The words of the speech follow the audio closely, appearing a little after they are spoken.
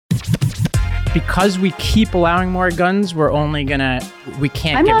because we keep allowing more guns, we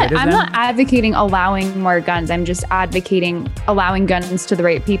can't get rid of them. I'm not advocating allowing more guns. I'm just advocating allowing guns to the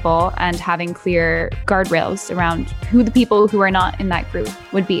right people and having clear guardrails around who the people who are not in that group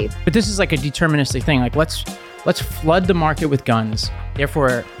would be. But this is like a deterministic thing. Like, let's flood the market with guns.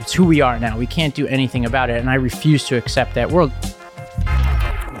 Therefore, it's who we are now. We can't do anything about it. And I refuse to accept that world.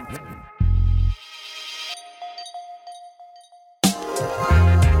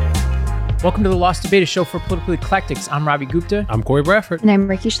 Welcome to the Lost Debate, a show for political eclectics. I'm Ravi Gupta. I'm Corey Bradford. And I'm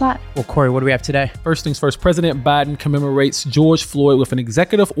Ricky Schlatt. Well, Corey, what do we have today? First things first, President Biden commemorates George Floyd with an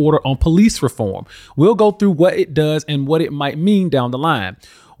executive order on police reform. We'll go through what it does and what it might mean down the line.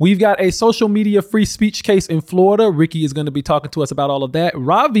 We've got a social media free speech case in Florida. Ricky is going to be talking to us about all of that.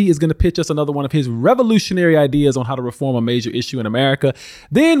 Ravi is going to pitch us another one of his revolutionary ideas on how to reform a major issue in America.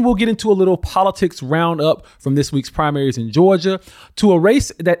 Then we'll get into a little politics roundup from this week's primaries in Georgia to a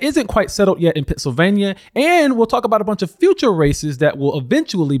race that isn't quite settled yet in Pennsylvania. And we'll talk about a bunch of future races that will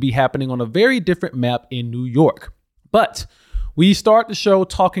eventually be happening on a very different map in New York. But we start the show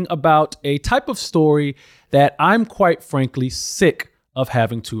talking about a type of story that I'm quite frankly sick of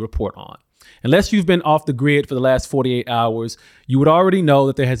having to report on. Unless you've been off the grid for the last 48 hours, you would already know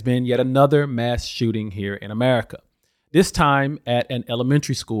that there has been yet another mass shooting here in America. This time at an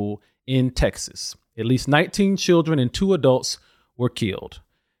elementary school in Texas. At least 19 children and 2 adults were killed.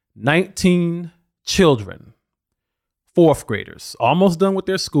 19 children, 4th graders, almost done with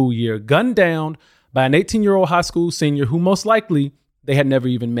their school year, gunned down by an 18-year-old high school senior who most likely they had never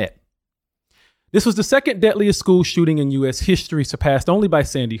even met. This was the second deadliest school shooting in U.S. history, surpassed only by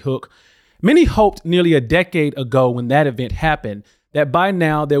Sandy Hook. Many hoped nearly a decade ago when that event happened that by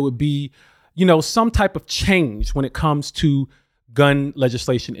now there would be, some type of change when it comes to gun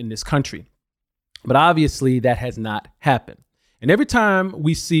legislation in this country. But obviously that has not happened. And every time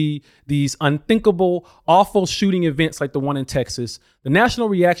we see these unthinkable, awful shooting events like the one in Texas, the national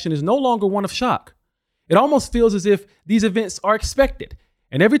reaction is no longer one of shock. It almost feels as if these events are expected.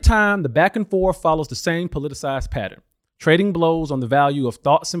 And every time the back and forth follows the same politicized pattern, trading blows on the value of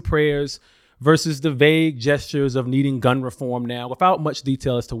thoughts and prayers versus the vague gestures of needing gun reform now without much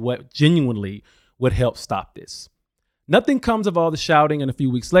detail as to what genuinely would help stop this. Nothing comes of all the shouting, and a few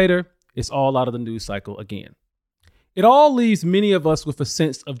weeks later, it's all out of the news cycle again. It all leaves many of us with a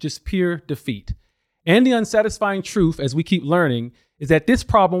sense of just pure defeat. And the unsatisfying truth, as we keep learning, is that this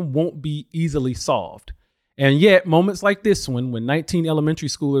problem won't be easily solved. And yet, moments like this one, when 19 elementary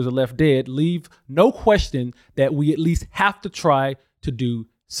schoolers are left dead, leave no question that we at least have to try to do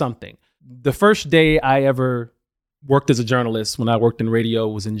something. The first day I ever worked as a journalist, when I worked in radio,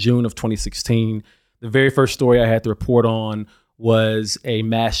 was in June of 2016. The very first story I had to report on was a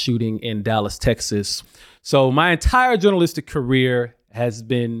mass shooting in Dallas, Texas. So my entire journalistic career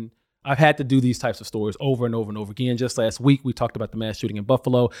I've had to do these types of stories over and over and over again. Just last week, we talked about the mass shooting in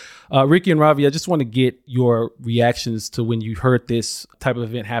Buffalo. Ricky and Ravi, I just want to get your reactions to when you heard this type of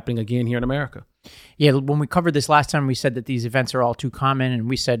event happening again here in America. Yeah, when we covered this last time, we said that these events are all too common, and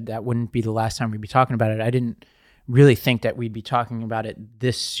we said that wouldn't be the last time we'd be talking about it. I didn't really think that we'd be talking about it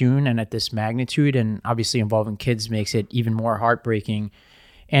this soon and at this magnitude, and obviously involving kids makes it even more heartbreaking.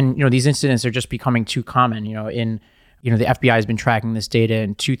 And, these incidents are just becoming too common, the FBI has been tracking this data.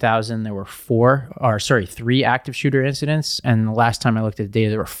 In 2000, there were 3 active shooter incidents. And the last time I looked at the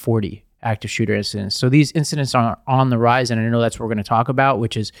data, there were 40 active shooter incidents. So these incidents are on the rise. And I know that's what we're going to talk about,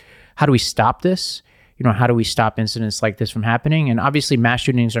 which is how do we stop this? How do we stop incidents like this from happening? And obviously mass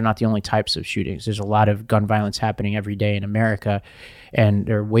shootings are not the only types of shootings. There's a lot of gun violence happening every day in America, and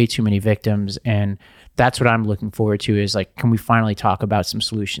there are way too many victims. And that's what I'm looking forward to is can we finally talk about some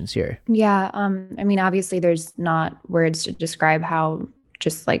solutions here? Yeah. Obviously there's not words to describe how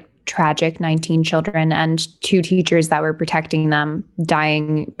just tragic 19 children and 2 teachers that were protecting them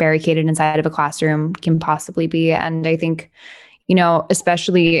dying barricaded inside of a classroom can possibly be. And I think,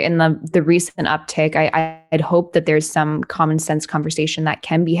 especially in the recent uptick, I'd hope that there's some common sense conversation that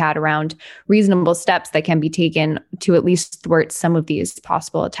can be had around reasonable steps that can be taken to at least thwart some of these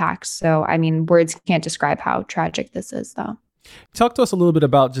possible attacks. So, words can't describe how tragic this is, though. Talk to us a little bit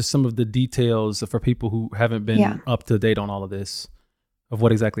about just some of the details for people who haven't been up to date on all of this, of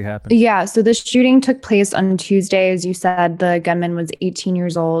what exactly happened. Yeah, so the shooting took place on Tuesday. As you said, the gunman was 18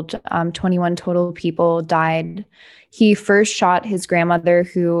 years old. 21 total people died. He first shot his grandmother,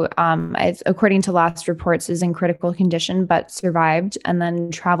 who, according to last reports, is in critical condition but survived, and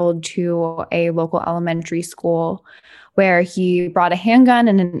then traveled to a local elementary school where he brought a handgun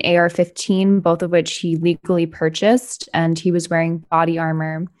and an AR-15, both of which he legally purchased, and he was wearing body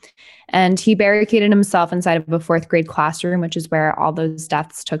armor. And he barricaded himself inside of a fourth grade classroom, which is where all those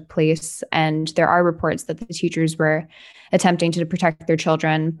deaths took place. And there are reports that the teachers were attempting to protect their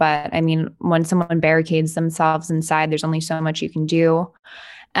children. But I mean, when someone barricades themselves inside, there's only so much you can do.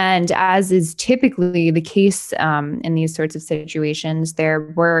 And as is typically the case in these sorts of situations,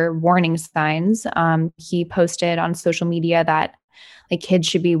 there were warning signs. He posted on social media that like kids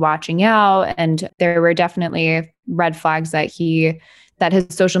should be watching out. And there were definitely red flags that his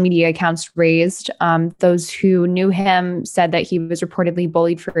social media accounts raised. Those who knew him said that he was reportedly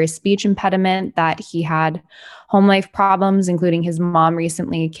bullied for his speech impediment, that he had home life problems, including his mom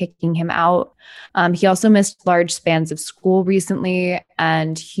recently kicking him out. He also missed large spans of school recently,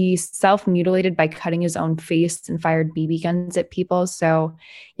 and he self-mutilated by cutting his own face and fired BB guns at people. So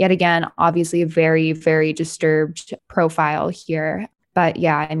yet again, obviously a very, very disturbed profile here. But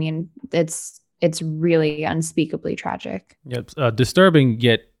yeah, I mean, it's really unspeakably tragic. Yeah, disturbing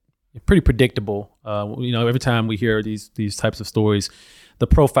yet pretty predictable. Every time we hear these types of stories, the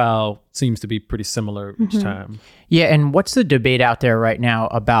profile seems to be pretty similar each time. Yeah, and what's the debate out there right now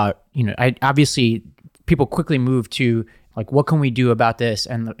about, obviously people quickly move to like, what can we do about this?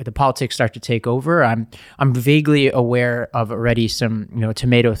 And the politics start to take over. I'm vaguely aware of already some,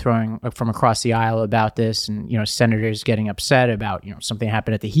 tomato throwing from across the aisle about this, and, senators getting upset about, something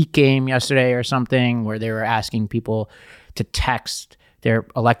happened at the Heat game yesterday or something where they were asking people to text their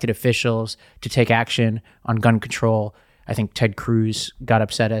elected officials to take action on gun control. I think Ted Cruz got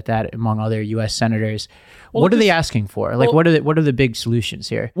upset at that, among other U.S. senators. Well, what are they asking for? Like, what are the big solutions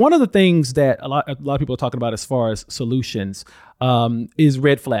here? One of the things that a lot of people are talking about as far as solutions is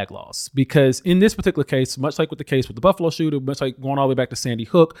red flag laws. Because in this particular case, much like with the case with the Buffalo shooter, much like going all the way back to Sandy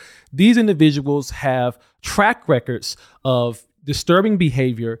Hook, these individuals have track records of disturbing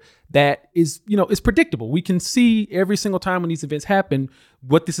behavior that is predictable. We can see every single time when these events happen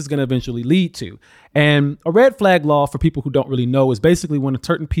what this is going to eventually lead to. And a red flag law, for people who don't really know, is basically when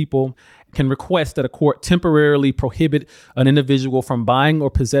certain people can request that a court temporarily prohibit an individual from buying or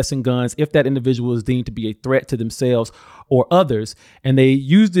possessing guns if that individual is deemed to be a threat to themselves or others. And they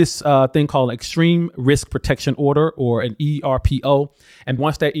use this thing called Extreme Risk Protection Order, or an ERPO. And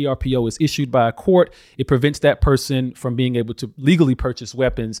once that ERPO is issued by a court, it prevents that person from being able to legally purchase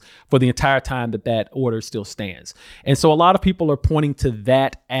weapons for the entire time that order still stands. And so a lot of people are pointing to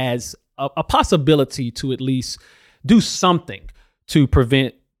that as a possibility to at least do something to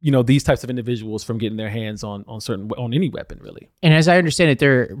prevent these types of individuals from getting their hands on any weapon, really. And as I understand it,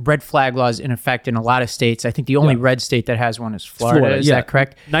 there are red flag laws in effect in a lot of states. I think the only red state that has one is Florida. Is that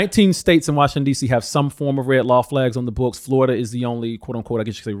correct? 19 states in Washington, D.C. have some form of red law flags on the books. Florida is the only, quote unquote, I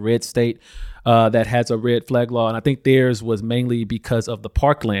guess you could say red state that has a red flag law. And I think theirs was mainly because of the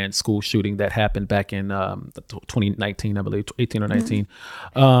Parkland school shooting that happened back in 2019, I believe, 18 or 19.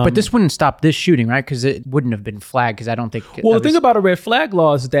 But this wouldn't stop this shooting, right? Because it wouldn't have been flagged, because I don't think... Well, the thing about a red flag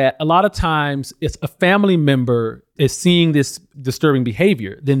law is that a lot of times it's a family member is seeing this disturbing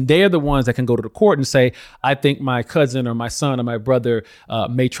behavior, then they're the ones that can go to the court and say, I think my cousin or my son or my brother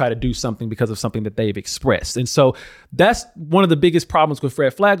may try to do something because of something that they've expressed. And so that's one of the biggest problems with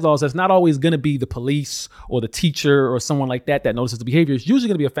red flag laws. That's not always going to be the police or the teacher or someone like that notices the behavior. It's usually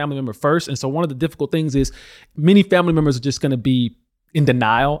going to be a family member first. And so one of the difficult things is many family members are just going to be in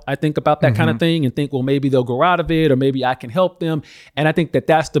denial, I think, about that kind of thing, and think, well, maybe they'll grow out of it, or maybe I can help them. And I think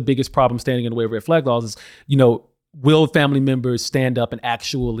that's the biggest problem standing in the way of red flag laws is, will family members stand up and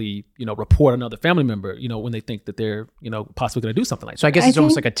actually, report another family member, when they think that they're, possibly going to do something like that? So I guess it's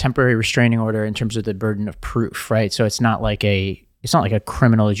almost like a temporary restraining order in terms of the burden of proof, right? So it's not like a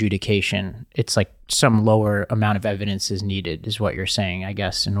criminal adjudication. It's like some lower amount of evidence is needed, is what you're saying, I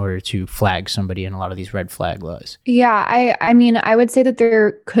guess, in order to flag somebody in a lot of these red flag laws. Yeah, I mean, I would say that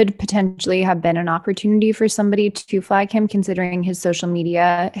there could potentially have been an opportunity for somebody to flag him, considering his social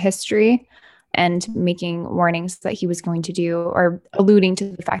media history and making warnings that he was going to do, or alluding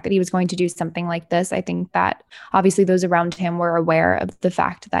to the fact that he was going to do something like this. I think that obviously those around him were aware of the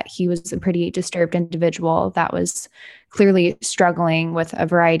fact that he was a pretty disturbed individual that was clearly struggling with a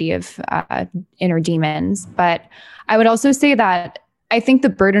variety of inner demons. But I would also say that I think the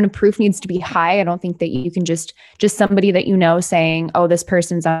burden of proof needs to be high. I don't think that you can just somebody that saying, oh, this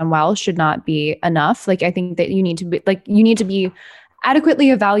person's unwell should not be enough. Like, I think that you need to be adequately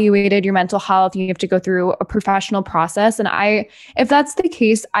evaluated, your mental health. You have to go through a professional process. And if that's the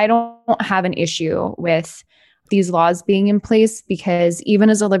case, I don't have an issue with these laws being in place, because even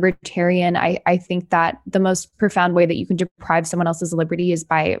as a libertarian, I think that the most profound way that you can deprive someone else's liberty is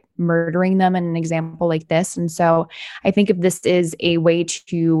by murdering them in an example like this. And so I think if this is a way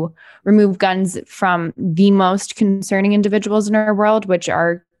to remove guns from the most concerning individuals in our world, which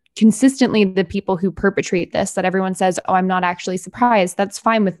are consistently the people who perpetrate this, that everyone says, oh, I'm not actually surprised, that's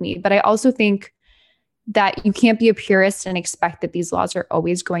fine with me. But I also think that you can't be a purist and expect that these laws are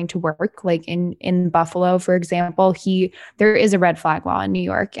always going to work. Like in Buffalo, for example, there is a red flag law in New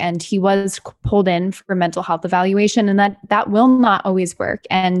York, and he was pulled in for mental health evaluation, and that will not always work.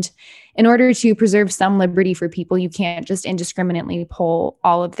 And in order to preserve some liberty for people, you can't just indiscriminately pull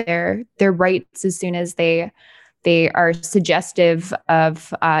all of their rights as soon as they are suggestive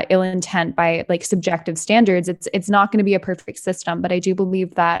of ill intent by like subjective standards. It's not going to be a perfect system, but I do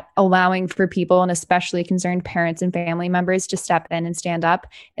believe that allowing for people, and especially concerned parents and family members, to step in and stand up,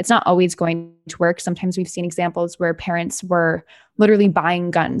 it's not always going to work. Sometimes we've seen examples where parents were literally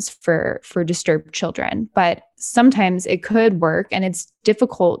buying guns for disturbed children, but sometimes it could work, and it's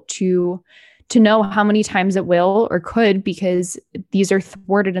difficult to know how many times it will or could, because these are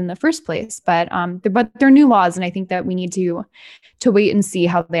thwarted in the first place. But they're new laws, and I think that we need to wait and see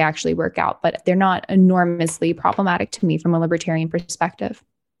how they actually work out. But they're not enormously problematic to me from a libertarian perspective.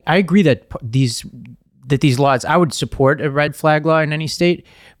 I agree that these laws, I would support a red flag law in any state,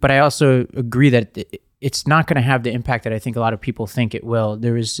 but I also agree that it's not going to have the impact that I think a lot of people think it will.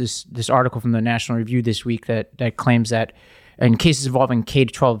 There was this article from the National Review this week that claims that in cases involving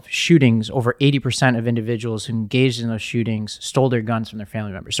K-12 shootings, over 80% of individuals who engaged in those shootings stole their guns from their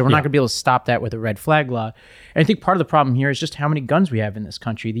family members. So we're not going to be able to stop that with a red flag law. And I think part of the problem here is just how many guns we have in this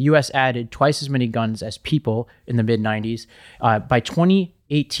country. The U.S. added twice as many guns as people in the mid-90s. By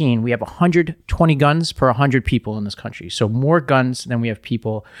 2018, we have 120 guns per 100 people in this country. So more guns than we have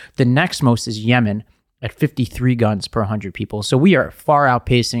people. The next most is Yemen, at 53 guns per 100 people. So we are far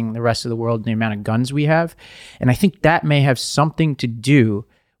outpacing the rest of the world in the amount of guns we have. And I think that may have something to do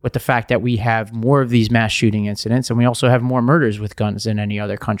with the fact that we have more of these mass shooting incidents, and we also have more murders with guns than any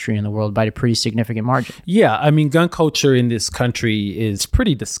other country in the world by a pretty significant margin. Yeah, I mean, gun culture in this country is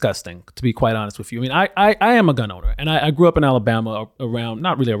pretty disgusting, to be quite honest with you. I mean, I am a gun owner, and I grew up in Alabama around,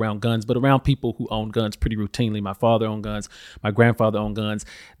 not really around guns, but around people who own guns pretty routinely. My father owned guns, my grandfather owned guns.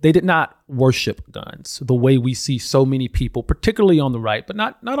 They did not worship guns the way we see so many people, particularly on the right, but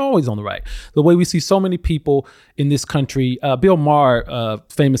not always on the right. The way we see so many people in this country. Bill Maher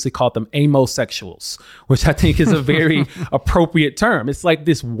famously called them amosexuals, which I think is a very appropriate term. It's like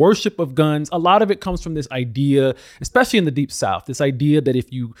this worship of guns. A lot of it comes from this idea, especially in the Deep South, this idea that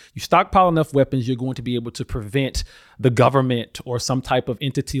if you stockpile enough weapons, you're going to be able to prevent the government or some type of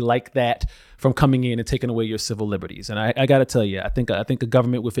entity like that from coming in and taking away your civil liberties. And I got to tell you, I think a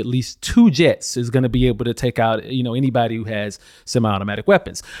government with at least 2 jets is going to be able to take out, anybody who has semi-automatic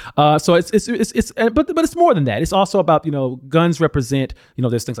weapons. So but it's more than that. It's also about, guns represent,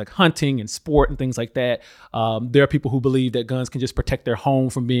 there's things like hunting and sport and things like that. There are people who believe that guns can just protect their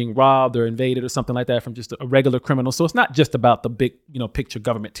home from being robbed or invaded or something like that from just a regular criminal. So it's not just about the big, picture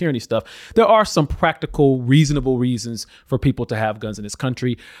government tyranny stuff. There are some practical, reasonable reasons for people to have guns in this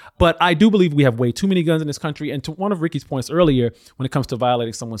country. But I do believe we have way too many guns in this country. And to one of Ricky's points earlier, when it comes to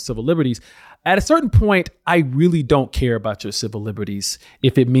violating someone's civil liberties, at a certain point, I really don't care about your civil liberties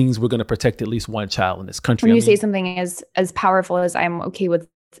if it means we're going to protect at least one child in this country. When you say something as powerful as I'm okay with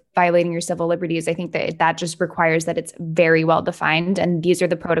violating your civil liberties, I think that just requires that it's very well defined. And these are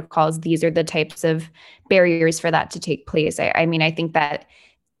the protocols. These are the types of barriers for that to take place. I mean, I think that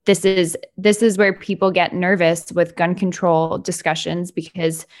this is where people get nervous with gun control discussions,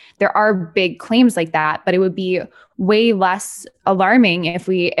 because there are big claims like that, but it would be way less alarming if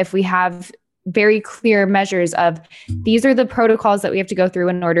we have very clear measures of these are the protocols that we have to go through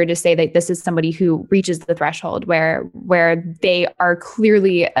in order to say that this is somebody who reaches the threshold where they are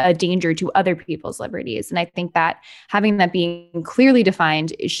clearly a danger to other people's liberties. And I think that having that being clearly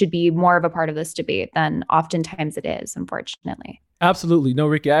defined should be more of a part of this debate than oftentimes it is, unfortunately. Absolutely. No,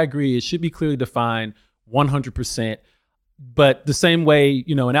 Ricky, I agree. It should be clearly defined 100%. But the same way,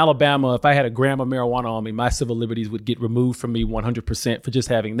 in Alabama, if I had a gram of marijuana on me, my civil liberties would get removed from me 100% for just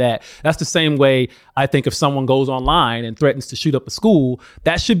having that. That's the same way I think if someone goes online and threatens to shoot up a school,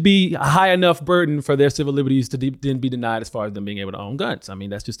 that should be a high enough burden for their civil liberties to then be denied as far as them being able to own guns. I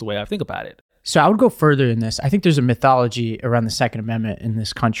mean, that's just the way I think about it. So I would go further in this. I think there's a mythology around the Second Amendment in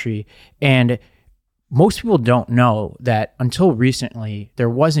this country. And most people don't know that until recently, there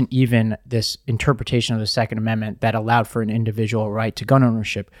wasn't even this interpretation of the Second Amendment that allowed for an individual right to gun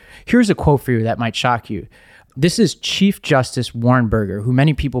ownership. Here's a quote for you that might shock you. This is Chief Justice Warren Burger, who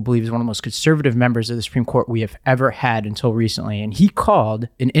many people believe is one of the most conservative members of the Supreme Court we have ever had until recently. And he called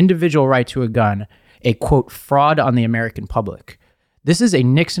an individual right to a gun a, quote, fraud on the American public. This is a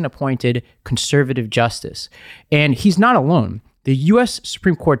Nixon-appointed conservative justice. And he's not alone. The U.S.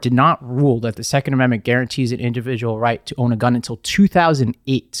 Supreme Court did not rule that the Second Amendment guarantees an individual right to own a gun until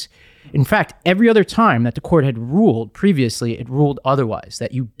 2008. In fact, every other time that the court had ruled previously, it ruled otherwise,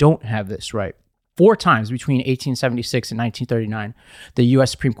 that you don't have this right. 4 times between 1876 and 1939, the U.S.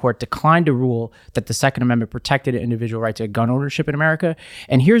 Supreme Court declined to rule that the Second Amendment protected an individual right to gun ownership in America.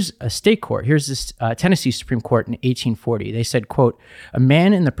 And here's a state court. Here's this Tennessee Supreme Court in 1840. They said, quote, a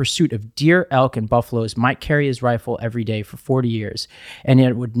man in the pursuit of deer, elk, and buffaloes might carry his rifle every day for 40 years, and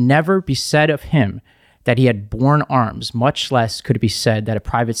it would never be said of him that he had borne arms, much less could it be said that a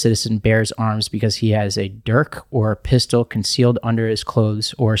private citizen bears arms because he has a dirk or a pistol concealed under his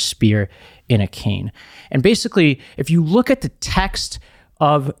clothes or a spear in a cane. And basically, if you look at the text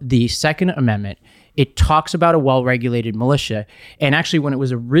of the Second Amendment, it talks about a well-regulated militia. And actually, when it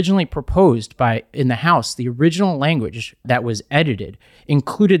was originally proposed in the House, the original language that was edited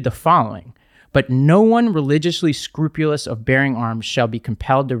included the following: but no one religiously scrupulous of bearing arms shall be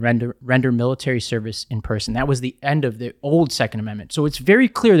compelled to render military service in person. That was the end of the old Second Amendment. So it's very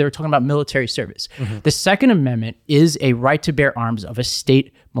clear they were talking about military service. Mm-hmm. The Second Amendment is a right to bear arms of a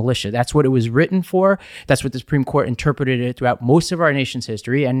state militia. That's what it was written for. That's what the Supreme Court interpreted it throughout most of our nation's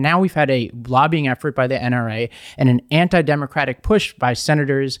history. And now we've had a lobbying effort by the NRA and an anti-democratic push by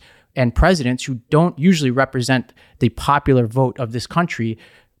senators and presidents who don't usually represent the popular vote of this country,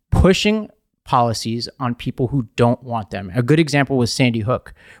 pushing policies on people who don't want them. A good example was Sandy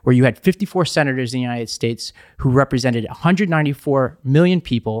Hook, where you had 54 senators in the United States who represented 194 million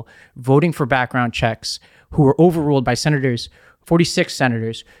people voting for background checks, who were overruled by 46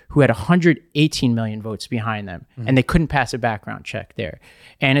 senators who had 118 million votes behind them, and they couldn't pass a background check there.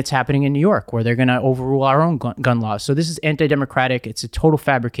 And it's happening in New York, where they're going to overrule our own gun laws. So this is anti-democratic. It's a total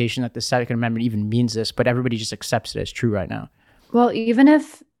fabrication that the Second Amendment even means this, but everybody just accepts it as true right now. Well, even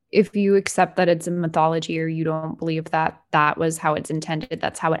if you accept that it's a mythology, or you don't believe that that was how it's intended,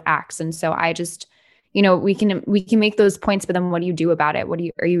 that's how it acts. And so I just, we can make those points, but then what do you do about it? what are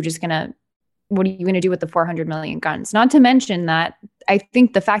you going to do with the 400 million guns? Not to mention that I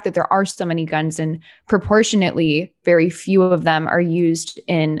think the fact that there are so many guns and proportionately very few of them are used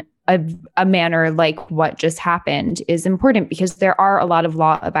in a manner like what just happened is important, because there are a lot of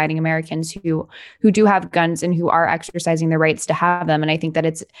law-abiding Americans who do have guns and who are exercising their rights to have them. And I think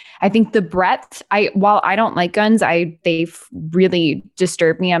that I think the breadth, while I don't like guns, they really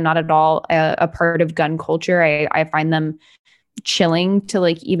disturb me. I'm not at all a part of gun culture. I find them chilling to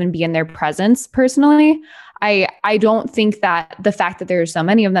even be in their presence personally. I don't think that the fact that there are so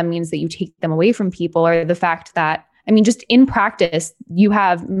many of them means that you take them away from people, or the fact that, just in practice, you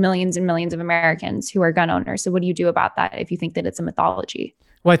have millions and millions of Americans who are gun owners. So what do you do about that if you think that it's a mythology?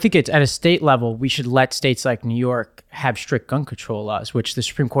 Well, I think it's at a state level, we should let states like New York have strict gun control laws, which the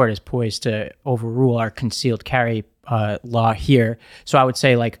Supreme Court is poised to overrule our concealed carry law here. So I would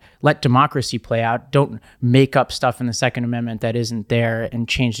say, let democracy play out. Don't make up stuff in the Second Amendment that isn't there and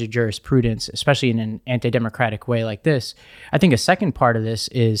change the jurisprudence, especially in an anti-democratic way like this. I think a second part of this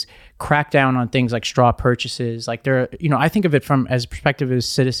is crack down on things like straw purchases. I think of it as a perspective as a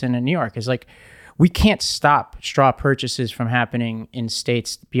citizen in New York, is we can't stop straw purchases from happening in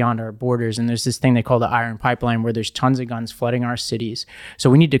states beyond our borders. And there's this thing they call the Iron Pipeline, where there's tons of guns flooding our cities. So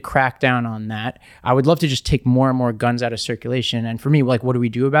we need to crack down on that. I would love to just take more and more guns out of circulation. And for me, what do we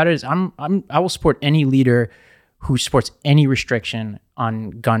do about it? Is I will support any leader who supports any restriction on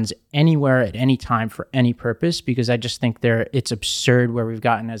guns anywhere at any time for any purpose, because I just think it's absurd where we've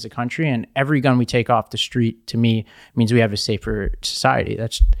gotten as a country, and every gun we take off the street, to me, means we have a safer society.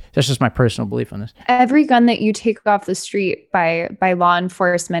 That's just my personal belief on this. Every gun that you take off the street by law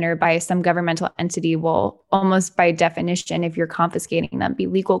enforcement or by some governmental entity will, almost by definition, if you're confiscating them, be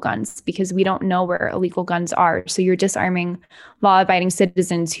legal guns, because we don't know where illegal guns are. So you're disarming law-abiding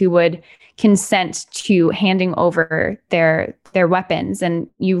citizens who would consent to handing over their weapons, and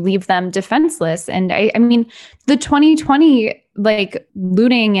you leave them defenseless. And I mean, the 2020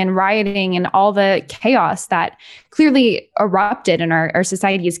 looting and rioting and all the chaos that clearly erupted and our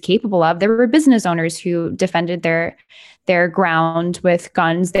society is capable of, there were business owners who defended their ground with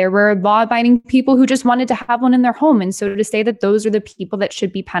guns. There were law-abiding people who just wanted to have one in their home. And so to say that those are the people that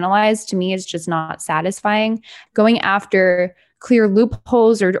should be penalized, to me, is just not satisfying. Going after clear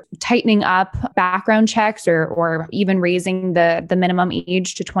loopholes or tightening up background checks or even raising the minimum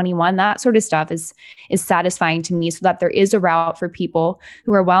age to 21, that sort of stuff is satisfying to me, so that there is a route for people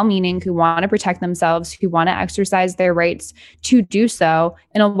who are well-meaning, who want to protect themselves, who want to exercise their rights to do so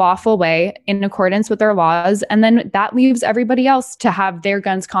in a lawful way in accordance with our laws. And then that leaves everybody else to have their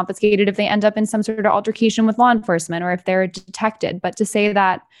guns confiscated if they end up in some sort of altercation with law enforcement or if they're detected. But to say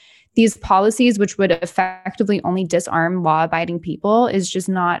that these policies, which would effectively only disarm law-abiding people, is just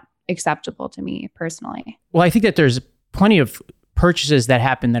not acceptable to me personally. Well, I think that there's plenty of purchases that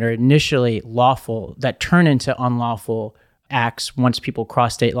happen that are initially lawful that turn into unlawful acts once people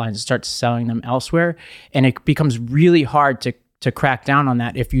cross state lines and start selling them elsewhere. And it becomes really hard to crack down on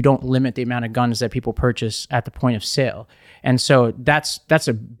that if you don't limit the amount of guns that people purchase at the point of sale. And so that's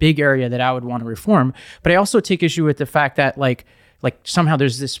a big area that I would want to reform. But I also take issue with the fact that like somehow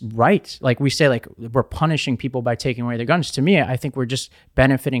there's this right, like we say, like we're punishing people by taking away their guns. To me, I think we're just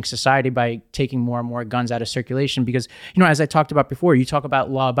benefiting society by taking more and more guns out of circulation because, as I talked about before, you talk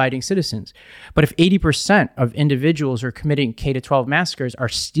about law-abiding citizens. But if 80% of individuals who are committing K-12 massacres are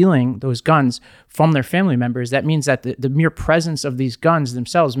stealing those guns from their family members, that means that the mere presence of these guns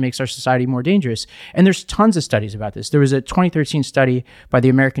themselves makes our society more dangerous. And there's tons of studies about this. There was a 2013 study by the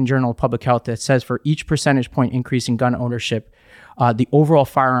American Journal of Public Health that says for each percentage point increase in gun ownership, the overall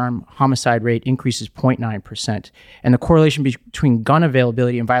firearm homicide rate increases 0.9%. And the correlation between gun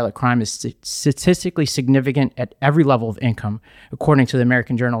availability and violent crime is statistically significant at every level of income, according to the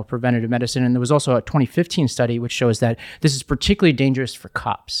American Journal of Preventive Medicine. And there was also a 2015 study which shows that this is particularly dangerous for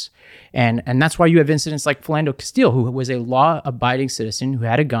cops. And that's why you have incidents like Philando Castile, who was a law-abiding citizen who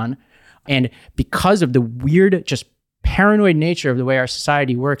had a gun. And because of the weird, just paranoid nature of the way our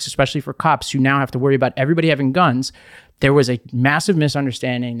society works, especially for cops who now have to worry about everybody having guns, there was a massive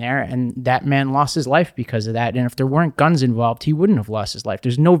misunderstanding there, and that man lost his life because of that. And if there weren't guns involved, he wouldn't have lost his life.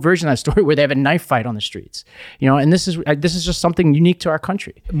 There's no version of that story where they have a knife fight on the streets, and this is just something unique to our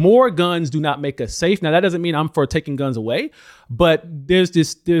country. More guns do not make us safe. Now, that doesn't mean I'm for taking guns away, but there's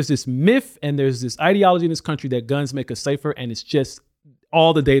this myth and there's this ideology in this country that guns make us safer, and it's just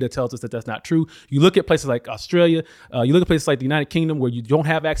all the data tells us that that's not true. You look at places like Australia, you look at places like the United Kingdom where you don't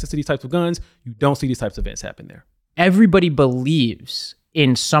have access to these types of guns, you don't see these types of events happen there. Everybody believes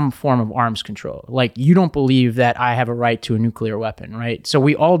in some form of arms control. Like, you don't believe that I have a right to a nuclear weapon, right? So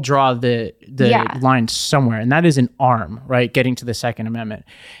we all draw the line somewhere, and that is an arm, right? Getting to the Second Amendment.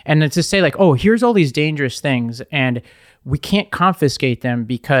 And to say like, oh, here's all these dangerous things, and we can't confiscate them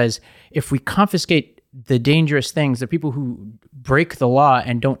because if we confiscate the dangerous things, the people who break the law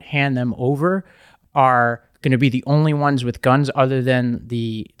and don't hand them over are going to be the only ones with guns other than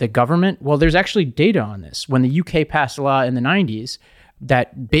the government. Well, there's actually data on this. When the UK passed a law in the 90s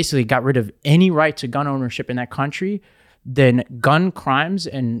that basically got rid of any right to gun ownership in that country, then gun crimes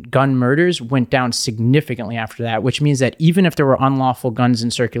and gun murders went down significantly after that, which means that even if there were unlawful guns in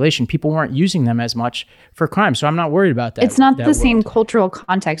circulation, people weren't using them as much for crime. So I'm not worried about that. It's not the same cultural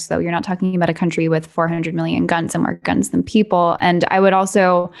context, though. You're not talking about a country with 400 million guns and more guns than people. And I would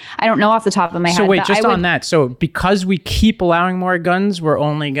also, I don't know off the top of my head. So wait, just on that. So because we keep allowing more guns, we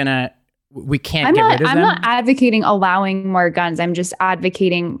can't get rid of them? I'm not advocating allowing more guns. I'm just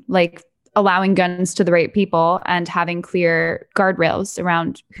advocating allowing guns to the right people and having clear guardrails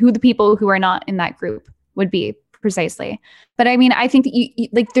around who the people who are not in that group would be precisely. But I mean, I think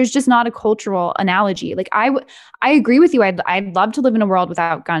that there's just not a cultural analogy. I agree with you. I'd love to live in a world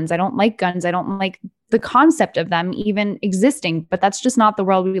without guns. I don't like guns. I don't like the concept of them even existing, but that's just not the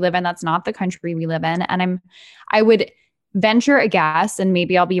world we live in. That's not the country we live in. And I would venture a guess, and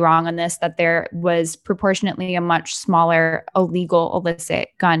maybe I'll be wrong on this, that there was proportionately a much smaller illegal illicit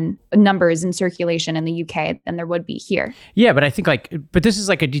gun numbers in circulation in the UK than there would be here. Yeah, but I think but this is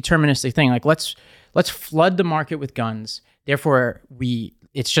like a deterministic thing. Like let's flood the market with guns. Therefore,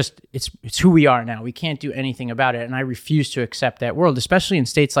 it's who we are now. We can't do anything about it. And I refuse to accept that world, especially in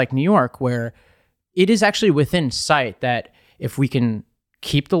states like New York, where it is actually within sight that if we can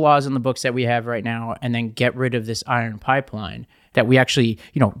keep the laws in the books that we have right now and then get rid of this iron pipeline, that we actually,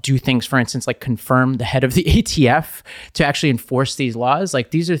 do things, for instance, like confirm the head of the ATF to actually enforce these laws. Like,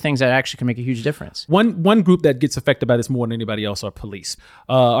 these are things that actually can make a huge difference. One group that gets affected by this more than anybody else are police.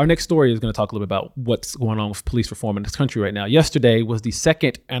 Our next story is going to talk a little bit about what's going on with police reform in this country right now. Yesterday was the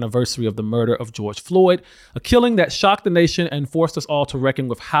second anniversary of the murder of George Floyd, a killing that shocked the nation and forced us all to reckon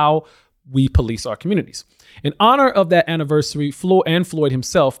with how we police our communities. In honor of that anniversary, Floyd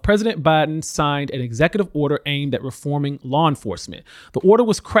himself, President Biden signed an executive order aimed at reforming law enforcement. The order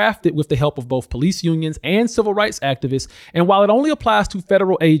was crafted with the help of both police unions and civil rights activists, and while it only applies to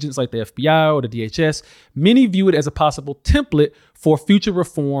federal agents like the FBI or the DHS, many view it as a possible template for future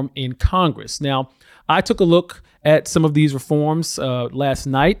reform in Congress. Now, I took a look at some of these reforms last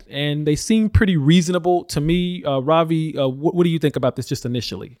night, and they seem pretty reasonable to me. Ravi, what do you think about this just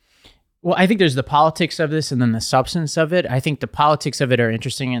initially? Well, I think there's the politics of this and then the substance of it. I think the politics of it are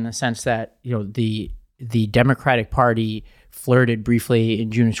interesting in the sense that, the Democratic Party flirted briefly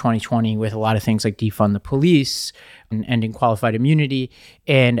in June of 2020 with a lot of things like defund the police and ending qualified immunity.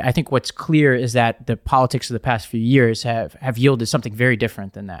 And I think what's clear is that the politics of the past few years have yielded something very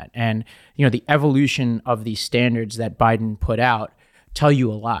different than that. And, the evolution of these standards that Biden put out tell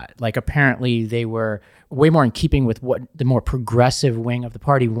you a lot. Like, apparently they were way more in keeping with what the more progressive wing of the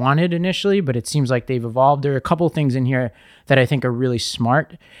party wanted initially, but it seems like they've evolved. There are a couple of things in here that I think are really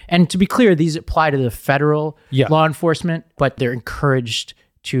smart. And to be clear, these apply to the federal law enforcement, but they're encouraged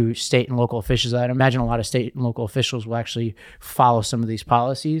to state and local officials. I'd imagine a lot of state and local officials will actually follow some of these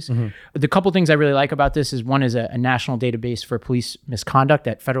policies. Mm-hmm. The couple things I really like about this is one is a national database for police misconduct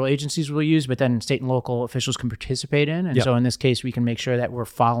that federal agencies will use, but then state and local officials can participate in. And so in this case, we can make sure that we're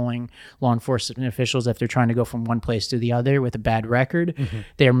following law enforcement officials if they're trying to go from one place to the other with a bad record. Mm-hmm.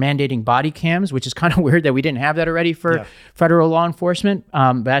 They're mandating body cams, which is kind of weird that we didn't have that already for federal law enforcement.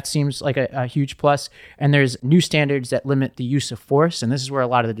 That seems like a huge plus. And there's new standards that limit the use of force. And this is where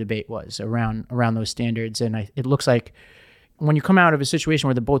a lot of the debate was around those standards. And it looks like when you come out of a situation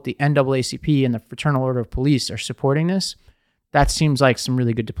where both the NAACP and the Fraternal Order of Police are supporting this, that seems like some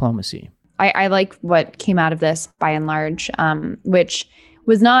really good diplomacy. I like what came out of this by and large, which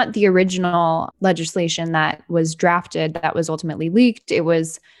was not the original legislation that was drafted that was ultimately leaked. It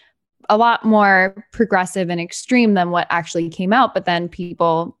was a lot more progressive and extreme than what actually came out. But then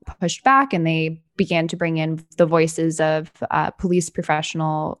people pushed back and they began to bring in the voices of police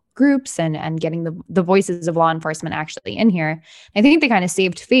professional groups and getting the voices of law enforcement actually in here. I think they kind of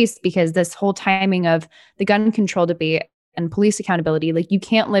saved face because this whole timing of the gun control debate and police accountability, like you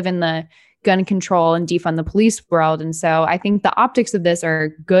can't live in the gun control and defund the police world. And so I think the optics of this are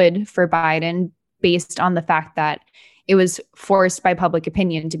good for Biden based on the fact that it was forced by public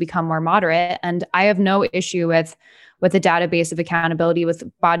opinion to become more moderate. And I have no issue with a database of accountability, with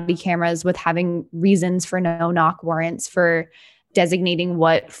body cameras, with having reasons for no-knock warrants, for designating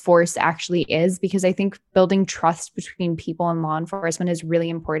what force actually is, because I think building trust between people and law enforcement is really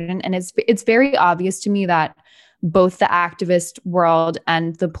important. And it's very obvious to me that both the activist world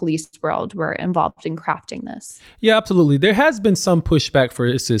and the police world were involved in crafting this. Yeah, absolutely. There has been some pushback. For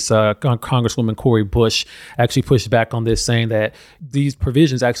instance, Congresswoman Cori Bush actually pushed back on this, saying that these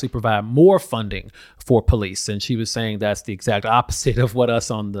provisions actually provide more funding for police. And she was saying that's the exact opposite of what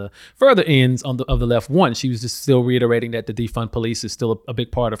us on the further ends of the left want. She was just still reiterating that the defund police is still a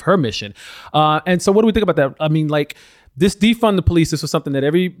big part of her mission. And so what do we think about that? I mean, like, this defund the police, this was something that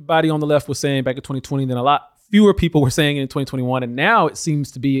everybody on the left was saying back in 2020, then a lot fewer people were saying it in 2021, and now it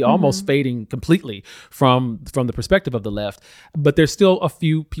seems to be almost fading completely from the perspective of the left. But there's still a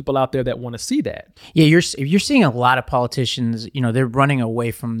few people out there that want to see that. Yeah, you're seeing a lot of politicians. They're running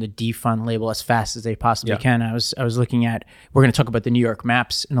away from the defund label as fast as they possibly can. I was looking at. We're going to talk about the New York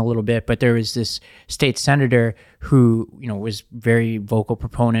maps in a little bit, but there was this state senator who was very vocal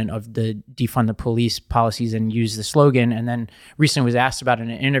proponent of the defund the police policies and used the slogan, and then recently was asked about it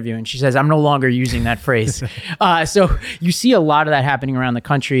in an interview, and she says, "I'm no longer using that phrase." So you see a lot of that happening around the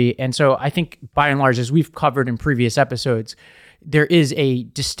country. And so I think by and large, as we've covered in previous episodes, there is a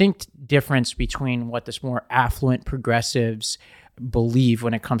distinct difference between what this more affluent progressives believe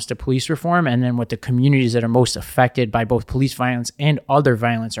when it comes to police reform and then what the communities that are most affected by both police violence and other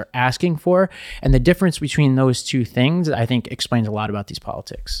violence are asking for. And the difference between those two things, I think, explains a lot about these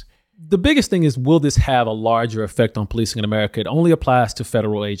politics. The biggest thing is, will this have a larger effect on policing in America? It only applies to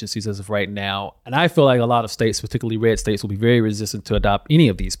federal agencies as of right now. And I feel like a lot of states, particularly red states, will be very resistant to adopt any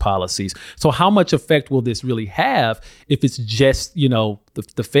of these policies. So how much effect will this really have if it's just,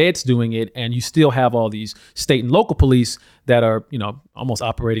 the feds doing it and you still have all these state and local police that are, almost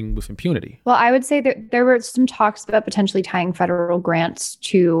operating with impunity? Well, I would say that there were some talks about potentially tying federal grants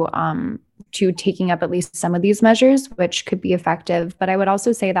to taking up at least some of these measures, which could be effective. But I would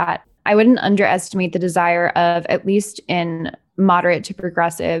also say that I wouldn't underestimate the desire of, at least in moderate to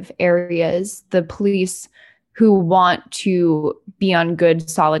progressive areas, the police who want to be on good,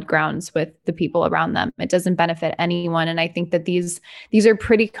 solid grounds with the people around them. It doesn't benefit anyone. And I think that these are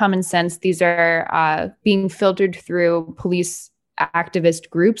pretty common sense. These are being filtered through police activist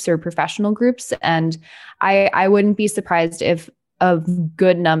groups or professional groups. And I wouldn't be surprised if a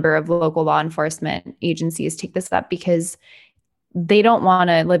good number of local law enforcement agencies take this up, because they don't want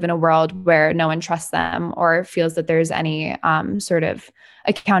to live in a world where no one trusts them or feels that there's any sort of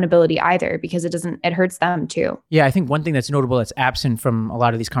accountability either, because it hurts them too. Yeah, I think one thing that's notable that's absent from a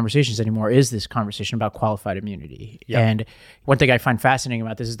lot of these conversations anymore is this conversation about qualified immunity. Yep. And one thing I find fascinating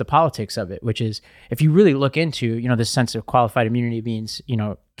about this is the politics of it, which is if you really look into, this sense of qualified immunity means,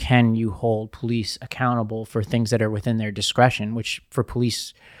 can you hold police accountable for things that are within their discretion, which for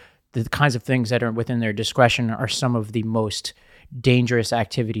police, the kinds of things that are within their discretion are some of the most dangerous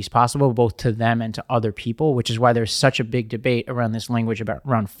activities possible, both to them and to other people, which is why there's such a big debate around this language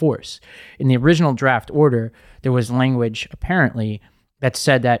around force. In the original draft order, there was language apparently that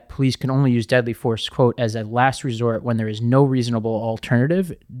said that police can only use deadly force, quote, as a last resort when there is no reasonable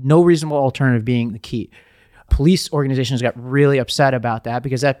alternative being the key. Police organizations got really upset about that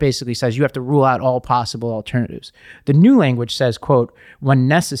because that basically says you have to rule out all possible alternatives. The new language says, quote, when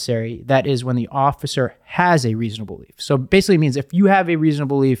necessary, that is when the officer has a reasonable belief. So basically means if you have a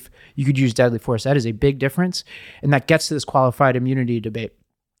reasonable belief, you could use deadly force. That is a big difference. And that gets to this qualified immunity debate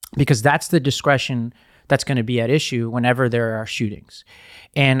because that's the discretion that's going to be at issue whenever there are shootings.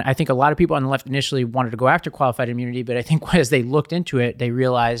 And I think a lot of people on the left initially wanted to go after qualified immunity, but I think as they looked into it, they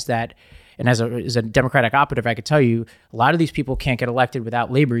realized that, and as a Democratic operative, I could tell you, a lot of these people can't get elected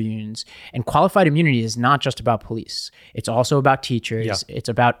without labor unions. And qualified immunity is not just about police. It's also about teachers. Yeah. It's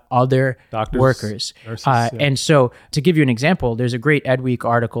about other doctors, workers. Nurses, And so to give you an example, there's a great Ed Week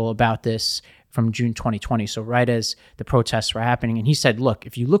article about this from June 2020, so right as the protests were happening. And he said, look,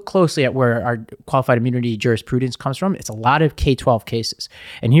 if you look closely at where our qualified immunity jurisprudence comes from, it's a lot of K-12 cases.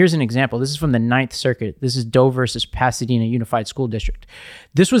 And here's an example. This is from the Ninth Circuit. This is Doe versus Pasadena Unified School District.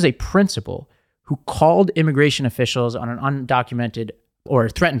 This was a principal who called immigration officials on an undocumented or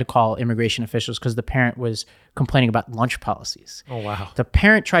threatened to call immigration officials because the parent was complaining about lunch policies. Oh, wow. The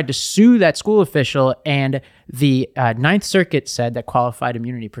parent tried to sue that school official, and the Ninth Circuit said that qualified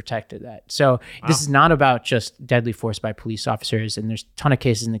immunity protected that. So This is not about just deadly force by police officers, and there's a ton of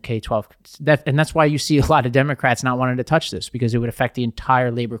cases in the K-12. And that's why you see a lot of Democrats not wanting to touch this, because it would affect the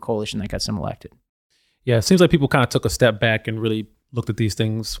entire labor coalition that got them elected. Yeah, it seems like people kind of took a step back and really looked at these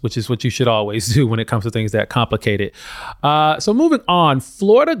things, which is what you should always do when it comes to things that complicated. So moving on,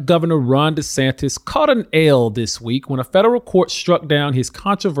 Florida Governor Ron DeSantis caught an L this week when a federal court struck down his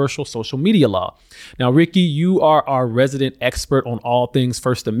controversial social media law. Now, Ricky, you are our resident expert on all things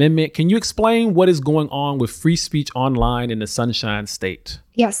First Amendment. Can you explain what is going on with free speech online in the Sunshine State?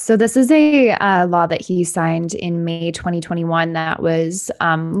 Yes. So this is a law that he signed in May 2021 that was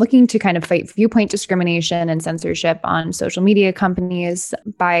looking to kind of fight viewpoint discrimination and censorship on social media companies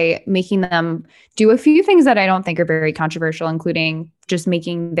by making them do a few things that I don't think are very controversial, including just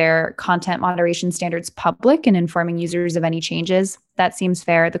making their content moderation standards public and informing users of any changes. That seems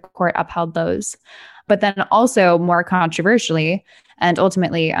fair. The court upheld those. But then also more controversially, and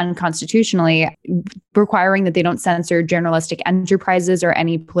ultimately unconstitutionally, requiring that they don't censor journalistic enterprises or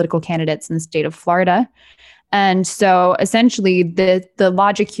any political candidates in the state of Florida. And so essentially the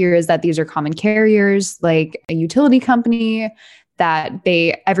logic here is that these are common carriers, like a utility company, that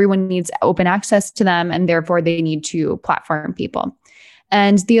everyone needs open access to them, and therefore they need to platform people.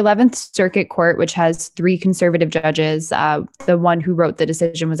 And the 11th Circuit Court, which has 3 conservative judges, the one who wrote the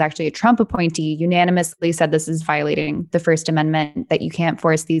decision was actually a Trump appointee, unanimously said this is violating the First Amendment, that you can't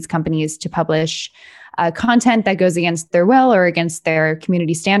force these companies to publish content that goes against their will or against their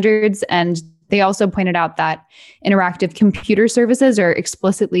community standards. And they also pointed out that interactive computer services are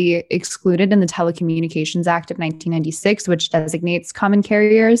explicitly excluded in the Telecommunications Act of 1996, which designates common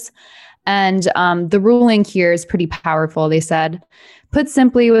carriers. And the ruling here is pretty powerful. They said, put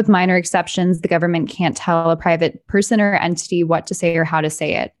simply, with minor exceptions, the government can't tell a private person or entity what to say or how to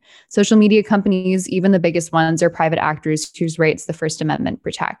say it. Social media companies, even the biggest ones, are private actors whose rights the First Amendment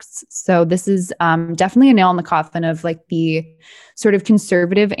protects. So this is definitely a nail in the coffin of like the sort of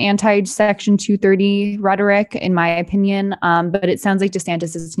conservative anti-Section 230 rhetoric, in my opinion. But it sounds like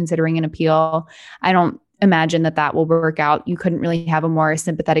DeSantis is considering an appeal. I don't imagine that will work out. You couldn't really have a more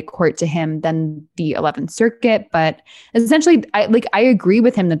sympathetic court to him than the 11th Circuit. But essentially, I agree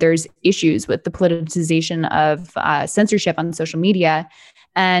with him that there's issues with the politicization of censorship on social media.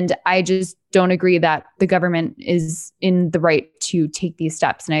 And I just don't agree that the government is in the right to take these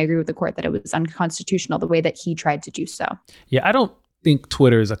steps. And I agree with the court that it was unconstitutional the way that he tried to do so. Yeah, I don't think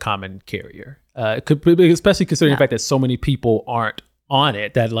Twitter is a common carrier. It could, especially considering the fact that so many people aren't on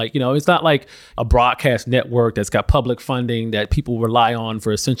it, that like, it's not like a broadcast network that's got public funding that people rely on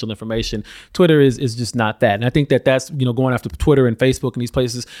for essential information. Twitter is just not that. And I think that's, going after Twitter and Facebook and these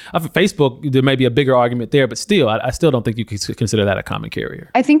places. For Facebook, there may be a bigger argument there, but still, I still don't think you can consider that a common carrier.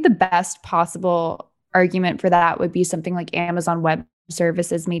 I think the best possible argument for that would be something like Amazon Web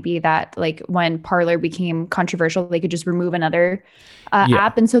Services, maybe, that like when Parler became controversial, they could just remove another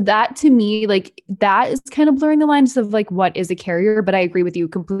app. And so that, to me, like that is kind of blurring the lines of like what is a carrier. But I agree with you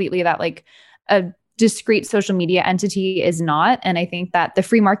completely that like a discrete social media entity is not. And I think that the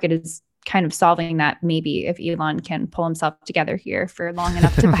free market is kind of solving that, maybe, if Elon can pull himself together here for long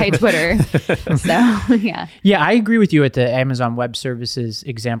enough to buy Twitter. So, yeah. Yeah, I agree with you at the Amazon Web Services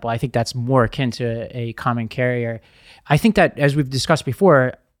example. I think that's more akin to a common carrier. I think that, as we've discussed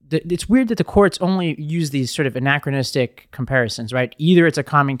before, it's weird that the courts only use these sort of anachronistic comparisons, right? Either it's a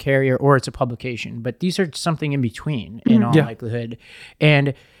common carrier or it's a publication, but these are something in between in all likelihood.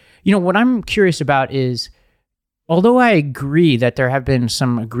 And, what I'm curious about is, although I agree that there have been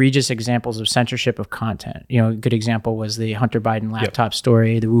some egregious examples of censorship of content, a good example was the Hunter Biden laptop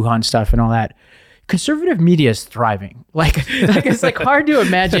story, the Wuhan stuff and all that. Conservative media is thriving. Like it's like hard to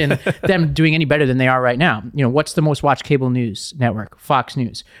imagine them doing any better than they are right now. What's the most watched cable news network? Fox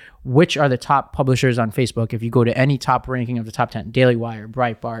News. Which are the top publishers on Facebook? If you go to any top ranking of the top 10, Daily Wire,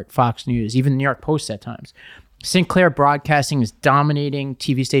 Breitbart, Fox News, even the New York Post at times. Sinclair Broadcasting is dominating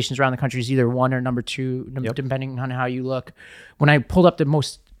TV stations around the country. Is either one or number two, depending on how you look. When I pulled up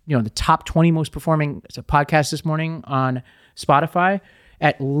the top 20 most performing podcasts this morning on Spotify,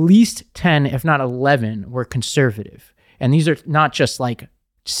 at least 10, if not 11, were conservative. And these are not just like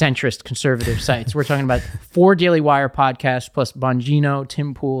centrist conservative sites. We're talking about 4 Daily Wire podcasts plus Bongino,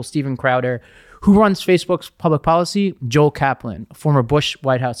 Tim Pool, Steven Crowder. Who runs Facebook's public policy? Joel Kaplan, a former Bush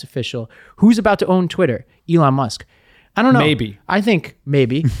White House official. Who's about to own Twitter? Elon Musk. I don't know. Maybe. I think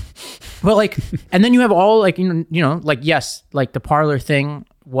maybe. But like, and then you have all like, yes, like the Parler thing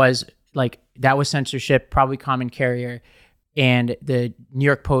was like, that was censorship, probably common carrier. And the New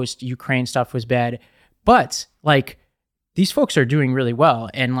York Post Ukraine stuff was bad. But like, these folks are doing really well.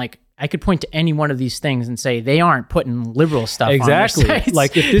 And like, I could point to any one of these things and say they aren't putting liberal stuff on their sites.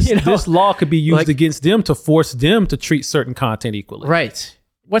 Like if this law could be used against them to force them to treat certain content equally. Right.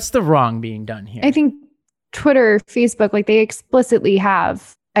 What's the wrong being done here? I think Twitter, Facebook, like they explicitly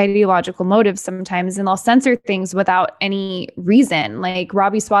have ideological motives sometimes, and they'll censor things without any reason. Like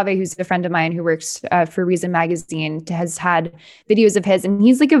Robbie Suave, who's a friend of mine who works for Reason Magazine, has had videos of his, and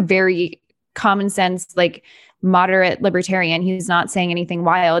he's like a very common sense, like moderate libertarian. He's not saying anything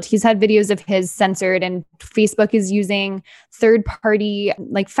wild. He's had videos of his censored, and Facebook is using third-party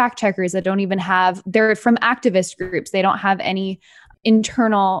like fact checkers that don't even have, they're from activist groups. They don't have any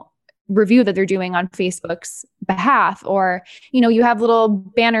internal review that they're doing on Facebook's behalf. Or, you have little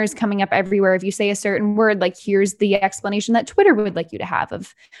banners coming up everywhere. If you say a certain word, like here's the explanation that Twitter would like you to have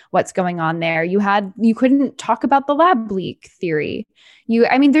of what's going on there. You couldn't talk about the lab leak theory.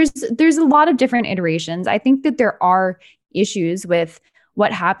 There's a lot of different iterations. I think that there are issues with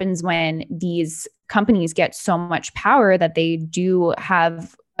what happens when these companies get so much power that they do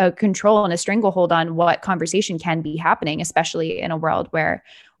have a control and a stranglehold on what conversation can be happening, especially in a world where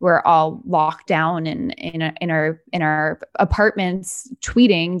we're all locked down and in our apartments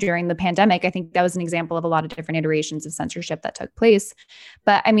tweeting during the pandemic. I think that was an example of a lot of different iterations of censorship that took place.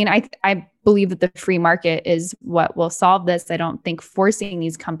 But I believe that the free market is what will solve this. I don't think forcing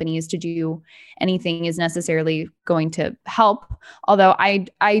these companies to do anything is necessarily going to help. Although I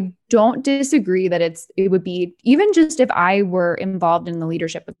don't disagree that it would be, even just if I were involved in the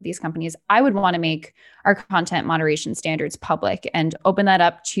leadership of these companies, I would want to make our content moderation standards public and open that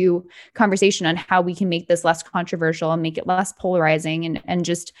up to conversation on how we can make this less controversial and make it less polarizing and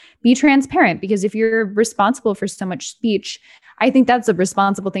just be transparent. Because if you're responsible for so much speech, I think that's a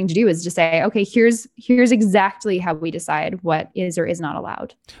responsible thing to do, is to say, okay, here's exactly how we decide what is or is not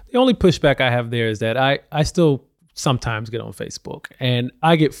allowed. The only pushback I have there is that I still sometimes get on Facebook and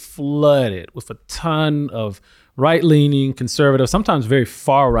I get flooded with a ton of right-leaning, conservative, sometimes very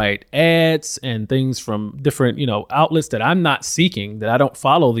far-right ads and things from different, outlets that I'm not seeking, that I don't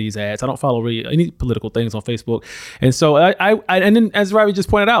follow these ads. I don't follow really any political things on Facebook. And so and then as Robbie just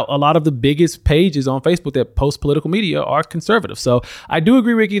pointed out, a lot of the biggest pages on Facebook that post political media are conservative. So I do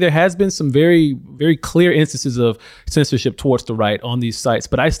agree, Ricky, there has been some very, very clear instances of censorship towards the right on these sites,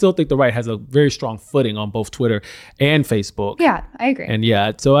 but I still think the right has a very strong footing on both Twitter and Facebook. Yeah, I agree.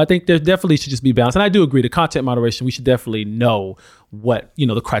 And so I think there definitely should just be balance. And I do agree, the content moderation, we should definitely know what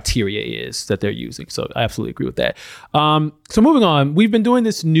the criteria is that they're using. So I absolutely agree with that. So moving on, we've been doing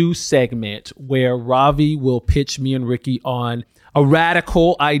this new segment where Ravi will pitch me and Ricky on a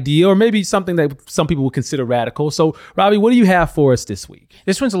radical idea, or maybe something that some people would consider radical. So, Robbie, what do you have for us this week?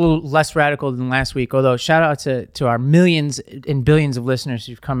 This one's a little less radical than last week, although shout out to our millions and billions of listeners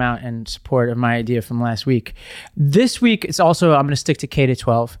who've come out in support of my idea from last week. This week, it's also, I'm going to stick to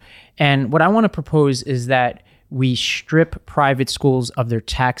K-12. And what I want to propose is that we strip private schools of their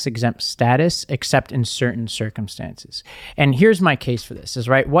tax-exempt status, except in certain circumstances. And here's my case for this, is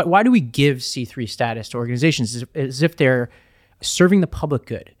right, why do we give C3 status to organizations as if they're serving the public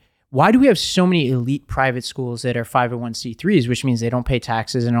good? Why do we have so many elite private schools that are 501c3s, which means they don't pay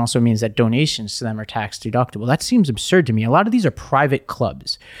taxes, and also means that donations to them are tax deductible? That seems absurd to me. A lot of these are private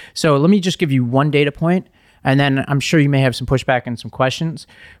clubs. So let me just give you one data point, and then I'm sure you may have some pushback and some questions,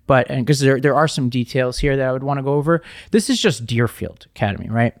 but because there are some details here that I would want to go over. This is just Deerfield Academy,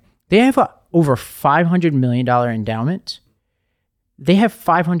 right? They have over $500 million endowment. They have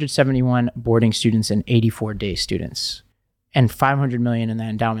 571 boarding students and 84 day students, and $500 million in that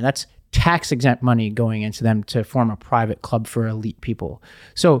endowment. That's tax-exempt money going into them to form a private club for elite people.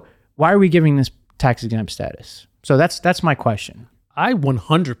 So why are we giving this tax-exempt status? So that's my question. I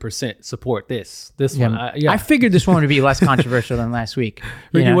 100% support this one. I figured this one would be less controversial than last week.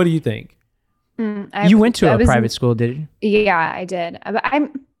 Ricky, what do you think? You went to a private school, did you? Yeah, I did.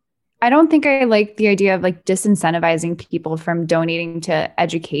 I don't think I like the idea of like disincentivizing people from donating to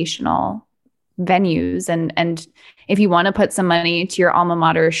educational venues, and if you want to put some money to your alma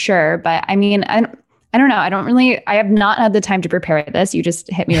mater, sure, but I mean, I don't know, I have not had the time to prepare this. You just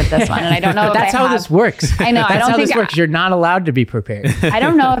hit me with this one, and I don't know if that's how this works. I know. That's how this works. You're not allowed to be prepared. I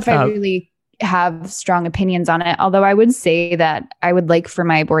don't know if I really have strong opinions on it, although I would say that I would like for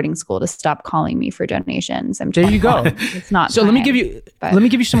my boarding school to stop calling me for donations. There you go. It's not so time, let me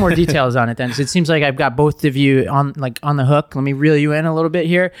give you some more details on it then. So it seems like I've got both of you on the hook. Let me reel you in a little bit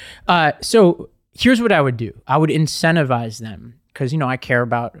here. So here's what I would do. I would incentivize them because, I care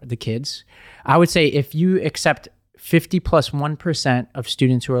about the kids. I would say if you accept 50 plus 1% of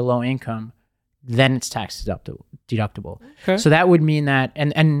students who are low income, then it's tax deductible. Okay. So that would mean that,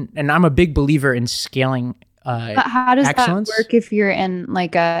 and I'm a big believer in scaling but how does excellence. That work if you're in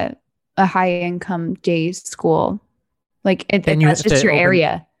like a high income day school? Like if that's just your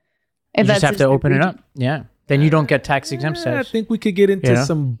area. If you just have to open it up. Yeah. Then you don't get tax exempt status. I think we could get into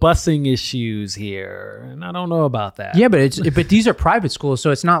some busing issues here, and I don't know about that. Yeah, but these are private schools,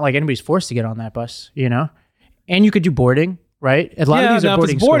 so it's not like anybody's forced to get on that bus, And you could do boarding, right? A lot of these are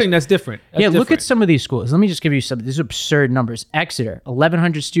boarding schools. Boarding, that's different. Look at some of these schools. Let me just give you some of these absurd numbers. Exeter,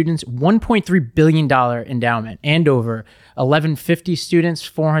 1,100 students, $1.3 billion endowment. Andover, 1,150 students,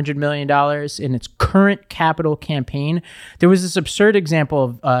 $400 million in its current capital campaign. There was this absurd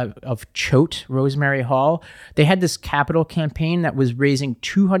example of Choate, Rosemary Hall. They had this capital campaign that was raising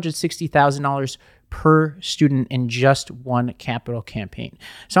 $260,000 per student in just one capital campaign.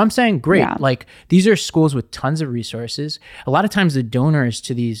 So I'm saying, great, these are schools with tons of resources. A lot of times the donors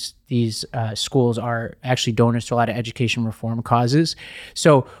to these schools are actually donors to a lot of education reform causes.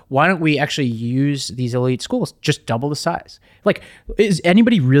 So why don't we actually use these elite schools, just double the size? Like, is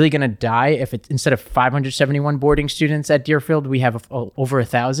anybody really going to die if it's instead of 571 boarding students at Deerfield, we have over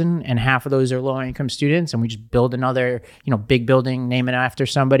 1,000 and half of those are low income students, and we just build another, big building, name it after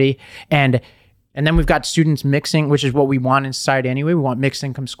somebody, and then we've got students mixing, which is what we want in society anyway. We want mixed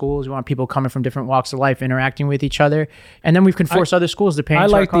income schools. We want people coming from different walks of life interacting with each other. And then we can force other schools to pay into our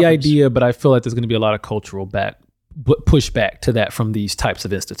like the idea, but I feel like there's going to be a lot of cultural pushback to that from these types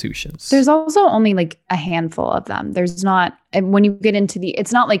of institutions. There's also only like a handful of them. There's not, when you get into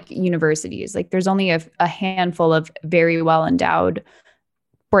it's not like universities. Like there's only a handful of very well endowed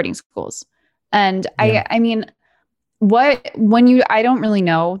boarding schools. And I mean, I don't really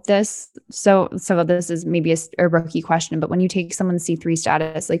know this, so this is maybe a rookie question, but when you take someone's C3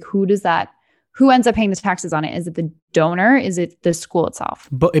 status, like who ends up paying the taxes on it? Is it the donor? Is it the school itself?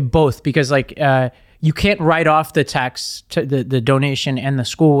 Both, because you can't write off the tax to the donation, and the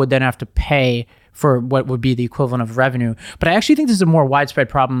school would then have to pay for what would be the equivalent of revenue. But I actually think this is a more widespread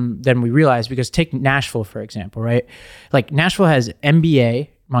problem than we realize, because take Nashville, for example, right? Like Nashville has MBA,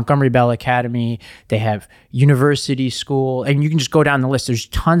 Montgomery Bell Academy, they have university school, and you can just go down the list. There's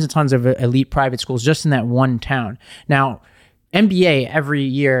tons and tons of elite private schools just in that one town. Now, MBA, every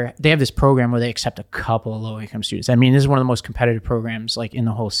year, they have this program where they accept a couple of low-income students. I mean, this is one of the most competitive programs in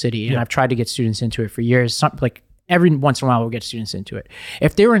the whole city, and I've tried to get students into it for years. Every once in a while, we'll get students into it.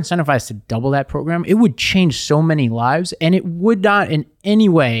 If they were incentivized to double that program, it would change so many lives, and it would not in any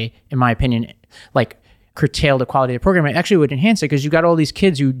way, in my opinion, curtail the quality of the program. It actually would enhance it, because you got all these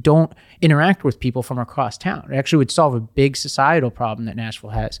kids who don't interact with people from across town. It actually would solve a big societal problem that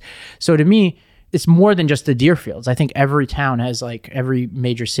Nashville has. So to me, it's more than just the Deerfields. I think every town has like every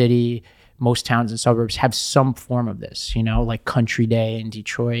major city, most towns and suburbs have some form of this, like Country Day in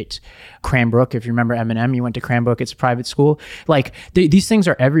Detroit, Cranbrook. If you remember Eminem, you went to Cranbrook, it's a private school. Like these things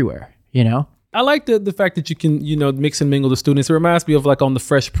are everywhere, I like the fact that you can, mix and mingle the students. It reminds me of like on The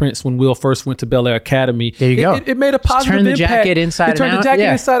Fresh Prince when Will first went to Bel Air Academy. There you go. It made a positive turn the impact. Jacket inside it turned out. the jacket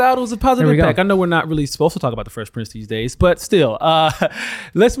Yeah. inside out. It was a positive There we impact. go. I know we're not really supposed to talk about The Fresh Prince these days, but still,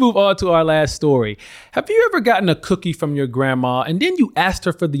 let's move on to our last story. Have you ever gotten a cookie from your grandma and then you asked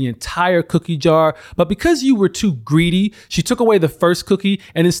her for the entire cookie jar, but because you were too greedy, she took away the first cookie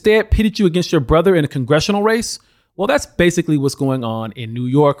and instead pitted you against your brother in a congressional race? Well, that's basically what's going on in New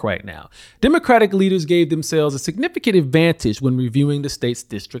York right now. Democratic leaders gave themselves a significant advantage when reviewing the state's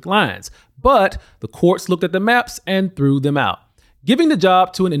district lines, but the courts looked at the maps and threw them out, giving the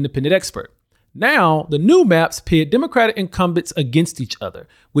job to an independent expert. Now, the new maps pit Democratic incumbents against each other,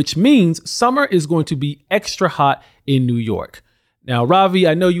 which means summer is going to be extra hot in New York. Now, Ravi,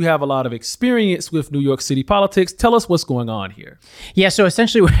 I know you have a lot of experience with New York City politics. Tell us what's going on here. Yeah, so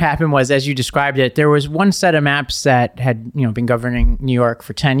essentially what happened was, as you described it, there was one set of maps that had been governing New York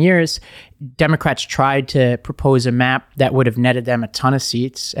for 10 years. Democrats tried to propose a map that would have netted them a ton of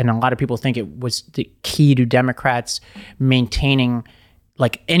seats, and a lot of people think it was the key to Democrats maintaining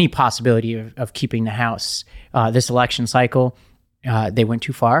like any possibility of keeping the House this election cycle. They went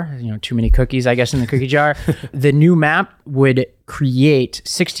too far, too many cookies, I guess, in the cookie jar. The new map would create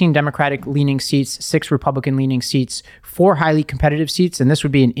 16 Democratic-leaning seats, 6 Republican-leaning seats, 4 highly competitive seats, and this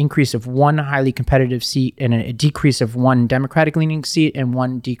would be an increase of 1 highly competitive seat and a decrease of 1 Democratic-leaning seat and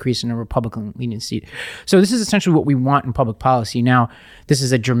 1 decrease in a Republican-leaning seat. So this is essentially what we want in public policy. Now, this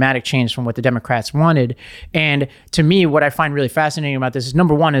is a dramatic change from what the Democrats wanted, and to me, what I find really fascinating about this is,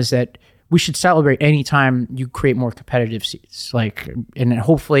 number one, is that we should celebrate anytime you create more competitive seats, and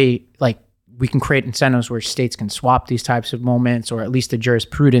hopefully, we can create incentives where states can swap these types of moments, or at least the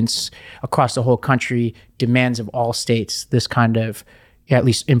jurisprudence across the whole country demands of all states this kind of at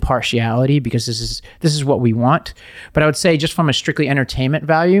least impartiality, because this is what we want. But I would say, just from a strictly entertainment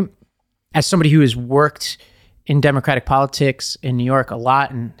value, as somebody who has worked in Democratic politics in New York a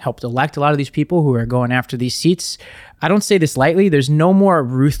lot and helped elect a lot of these people who are going after ththese seats, I don't say this lightly. There's no more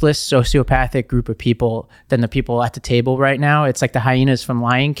ruthless, sociopathic group of people than the people at the table right now. It's like the hyenas from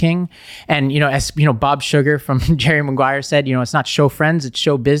Lion King. And, as Bob Sugar from Jerry Maguire said, it's not show friends, it's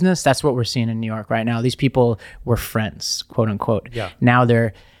show business. That's what we're seeing in New York right now. These people were friends, quote unquote. Yeah. Now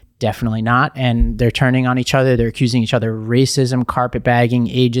they're definitely not. And they're turning on each other. They're accusing each other of racism, carpetbagging,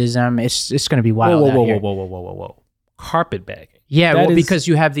 ageism. It's going to be wild. Whoa. Carpetbagging. Yeah, because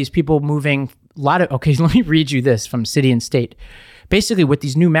you have these people moving okay, let me read you this from City and State. Basically, with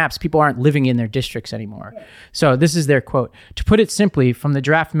these new maps, people aren't living in their districts anymore. So this is their quote. To put it simply, from the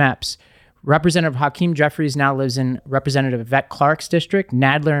draft maps, Representative Hakeem Jeffries now lives in Representative Yvette Clark's district.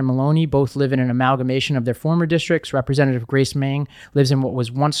 Nadler and Maloney both live in an amalgamation of their former districts. Representative Grace Meng lives in what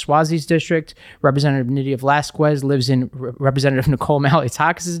was once Swazi's district. Representative Nydia Velasquez lives in Representative Nicole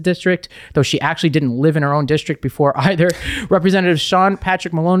Maliotakis' district, though she actually didn't live in her own district before either. Representative Sean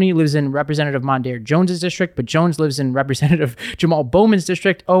Patrick Maloney lives in Representative Mondaire Jones's district, but Jones lives in Representative Jamal Bowman's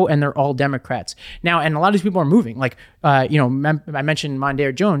district. Oh, and they're all Democrats. Now, and a lot of these people are moving. I mentioned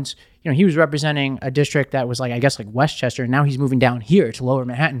Mondaire Jones. He was representing a district that was like Westchester, and now he's moving down here to Lower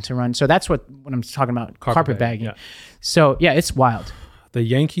Manhattan to run. So that's what I'm talking about, carpetbagging. Yeah. So yeah, it's wild. The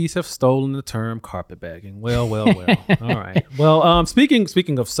Yankees have stolen the term carpetbagging. Well. All right. Well,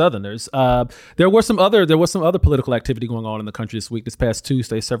 speaking of Southerners, there was some other political activity going on in the country this week. This past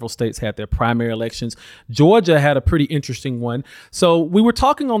Tuesday, several states had their primary elections. Georgia had a pretty interesting one. So we were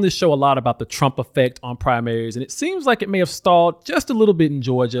talking on this show a lot about the Trump effect on primaries, and it seems like it may have stalled just a little bit in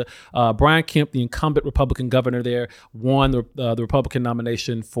Georgia. Brian Kemp, the incumbent Republican governor there, won the Republican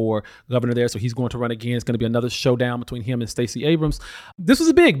nomination for governor there, so he's going to run again. It's going to be another showdown between him and Stacey Abrams. This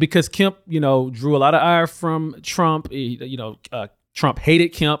was big because Kemp, drew a lot of ire from Trump. Trump hated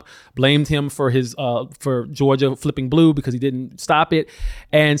Kemp, blamed him for for Georgia flipping blue because he didn't stop it.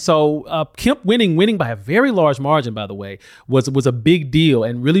 And so Kemp winning by a very large margin, by the way, was a big deal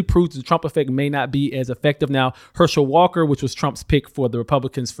and really proved the Trump effect may not be as effective. Now, Herschel Walker, which was Trump's pick for the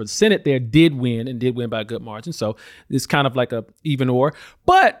Republicans for the Senate there, did win by a good margin. So it's kind of like a even or.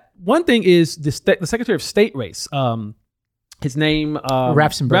 But one thing is the Secretary of State race. his name,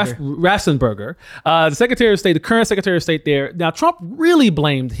 Raffensperger. The current Secretary of State there. Now, Trump really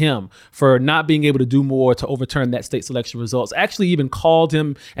blamed him for not being able to do more to overturn that state selection results. Actually even called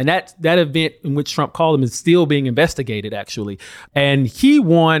him, and that event in which Trump called him is still being investigated, actually. And he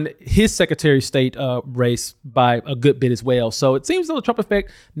won his Secretary of State race by a good bit as well. So it seems though the Trump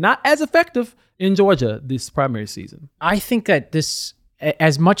effect not as effective in Georgia this primary season. I think that this,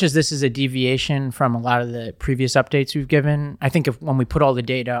 as much as this is a deviation from a lot of the previous updates we've given, I think when we put all the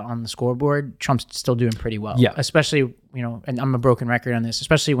data on the scoreboard, Trump's still doing pretty well. Yeah. Especially, and I'm a broken record on this,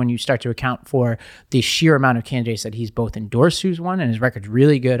 especially when you start to account for the sheer amount of candidates that he's both endorsed who's won, and his record's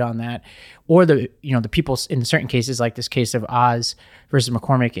really good on that. Or the people in certain cases, like this case of Oz versus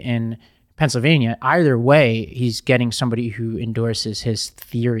McCormick in Pennsylvania, either way, he's getting somebody who endorses his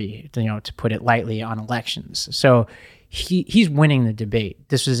theory, to put it lightly, on elections. So he's winning the debate.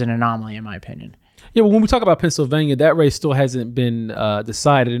 This is an anomaly, in my opinion. Yeah, well, when we talk about Pennsylvania, that race still hasn't been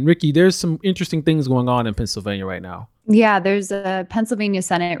decided. And Ricky, there's some interesting things going on in Pennsylvania right now. Yeah, there's a Pennsylvania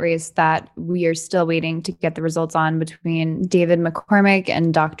Senate race that we are still waiting to get the results on between David McCormick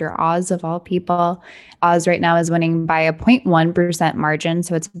and Dr. Oz, of all people. Oz right now is winning by a 0.1% margin,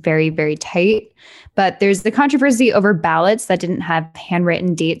 so it's very, very tight. But there's the controversy over ballots that didn't have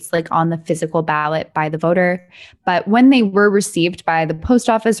handwritten dates like on the physical ballot by the voter. But when they were received by the post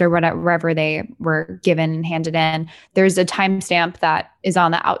office or wherever they were given and handed in, there's a timestamp that is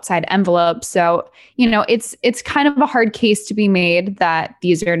on the outside envelope. So, it's kind of a hard case to be made that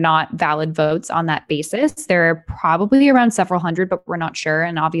these are not valid votes on that basis. There are probably around several hundred, but we're not sure.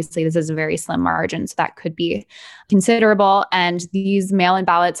 And obviously this is a very slim margin, so that could be considerable. And these mail-in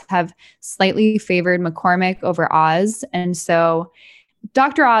ballots have slightly favored McCormick over Oz. And so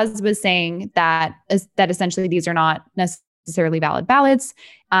Dr. Oz was saying that essentially these are not necessarily valid ballots,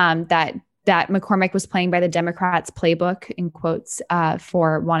 that McCormick was playing by the Democrats' playbook, in quotes,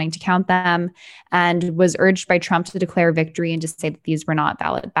 for wanting to count them, and was urged by Trump to declare victory and to say that these were not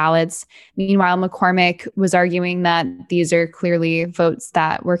valid ballots. Meanwhile, McCormick was arguing that these are clearly votes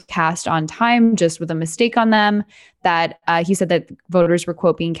that were cast on time, just with a mistake on them, that he said that voters were,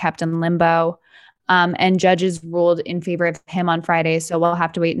 quote, being kept in limbo. And judges ruled in favor of him on Friday. So we'll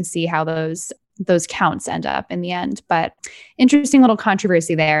have to wait and see how those counts end up in the end. But interesting little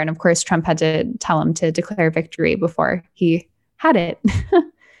controversy there. And of course, Trump had to tell him to declare victory before he had it.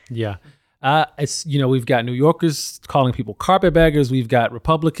 Yeah. We've got New Yorkers calling people carpetbaggers. We've got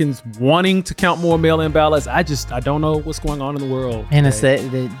Republicans wanting to count more mail-in ballots. I don't know what's going on in the world. And it's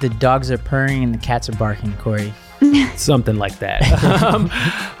the dogs are purring and the cats are barking, Corey. Something like that.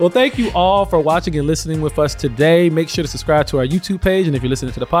 Well, thank you all for watching and listening with us today. Make sure to subscribe to our YouTube page. And if you're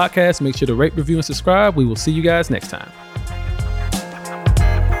listening to the podcast, make sure to rate, review, and subscribe. We will see you guys next time.